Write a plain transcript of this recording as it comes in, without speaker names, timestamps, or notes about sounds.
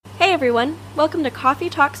Hi everyone, welcome to Coffee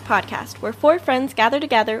Talks Podcast, where four friends gather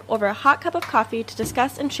together over a hot cup of coffee to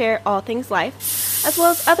discuss and share all things life, as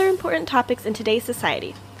well as other important topics in today's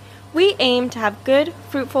society. We aim to have good,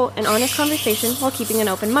 fruitful, and honest conversation while keeping an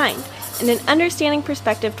open mind and an understanding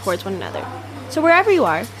perspective towards one another. So wherever you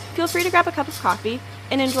are, feel free to grab a cup of coffee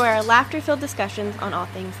and enjoy our laughter-filled discussions on all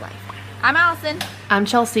things life. I'm Allison. I'm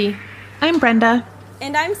Chelsea. I'm Brenda.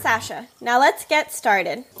 And I'm Sasha. Now let's get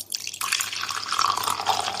started.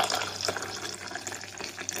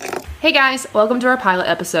 Hey guys, welcome to our pilot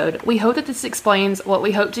episode. We hope that this explains what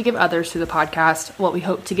we hope to give others through the podcast, what we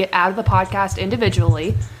hope to get out of the podcast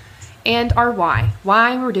individually, and our why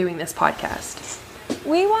we're doing this podcast.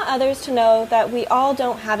 We want others to know that we all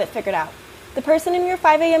don't have it figured out. The person in your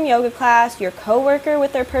 5 a.m. yoga class, your coworker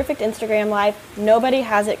with their perfect Instagram life, nobody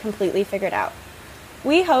has it completely figured out.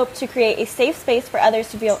 We hope to create a safe space for others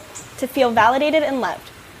to feel validated and loved.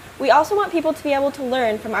 We also want people to be able to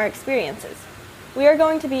learn from our experiences. We are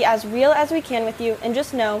going to be as real as we can with you, and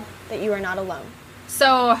just know that you are not alone.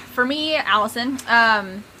 So for me, Allison,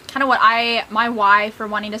 kind of my why for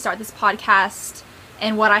wanting to start this podcast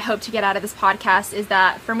and what I hope to get out of this podcast is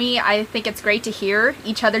that for me, I think it's great to hear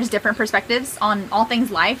each other's different perspectives on all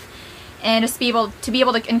things life, and just be able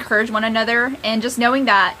to encourage one another, and just knowing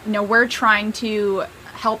that, you know, we're trying to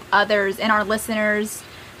help others and our listeners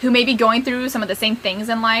who may be going through some of the same things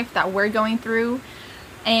in life that we're going through.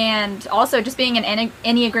 And also, just being an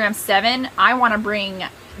Enneagram 7, I want to bring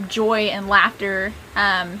joy and laughter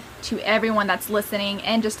to everyone that's listening,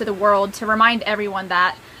 and just to the world, to remind everyone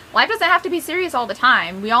that life doesn't have to be serious all the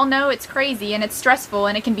time. We all know it's crazy and it's stressful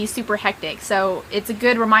and it can be super hectic. So it's a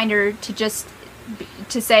good reminder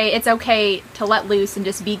to say it's okay to let loose and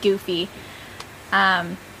just be goofy,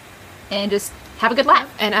 and just have a good laugh.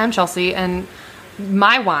 And I'm Chelsea, and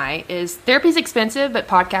my why is therapy is expensive, but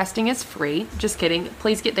podcasting is free. Just kidding.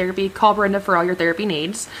 Please get therapy. Call Brenda for all your therapy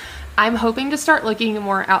needs. I'm hoping to start looking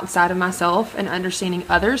more outside of myself and understanding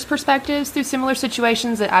others' perspectives through similar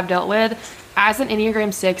situations that I've dealt with. As an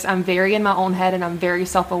Enneagram 6, I'm very in my own head, and I'm very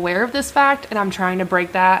self-aware of this fact, and I'm trying to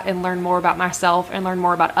break that and learn more about myself and learn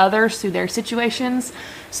more about others through their situations.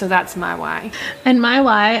 So that's my why. And my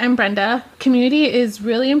why, I'm Brenda. Community is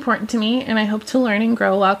really important to me, and I hope to learn and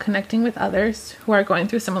grow while connecting with others who are going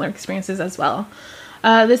through similar experiences as well.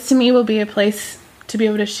 This to me will be a place to be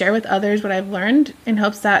able to share with others what I've learned, in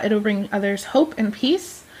hopes that it'll bring others hope and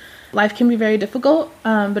peace. Life can be very difficult,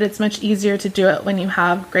 but it's much easier to do it when you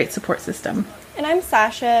have a great support system. And I'm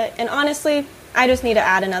Sasha, and honestly, I just need to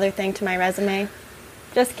add another thing to my resume.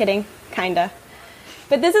 Just kidding, kinda.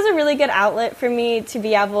 But this is a really good outlet for me to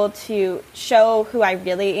be able to show who I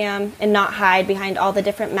really am and not hide behind all the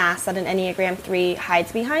different masks that an Enneagram 3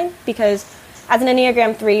 hides behind. Because as an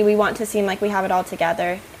Enneagram 3, we want to seem like we have it all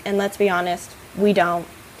together, and let's be honest, we don't.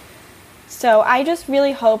 So I just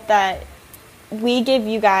really hope that we give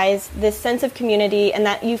you guys this sense of community, and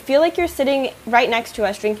that you feel like you're sitting right next to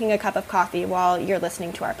us drinking a cup of coffee while you're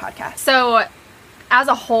listening to our podcast. So as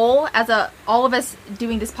a whole, all of us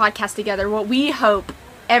doing this podcast together, what we hope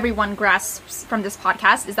everyone grasps from this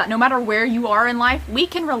podcast is that no matter where you are in life, we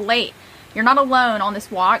can relate. You're not alone on this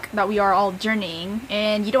walk that we are all journeying,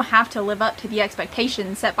 and you don't have to live up to the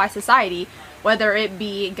expectations set by society, whether it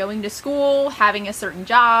be going to school, having a certain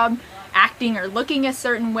job, acting or looking a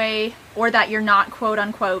certain way, or that you're not quote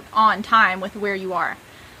unquote on time with where you are.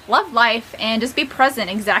 Love life and just be present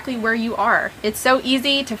exactly where you are. It's so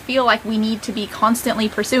easy to feel like we need to be constantly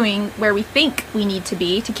pursuing where we think we need to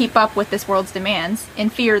be to keep up with this world's demands, in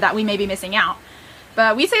fear that we may be missing out.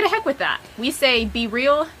 But we say to heck with that. We say be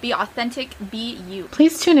real, be authentic, be you.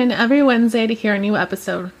 Please tune in every Wednesday to hear a new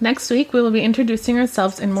episode. Next week, we will be introducing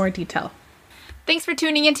ourselves in more detail. Thanks for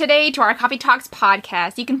tuning in today to our Coffee Talks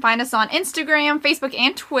podcast. You can find us on Instagram, Facebook,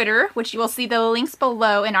 and Twitter, which you will see the links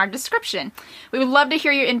below in our description. We would love to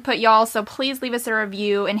hear your input, y'all, so please leave us a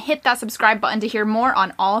review and hit that subscribe button to hear more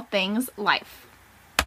on all things life.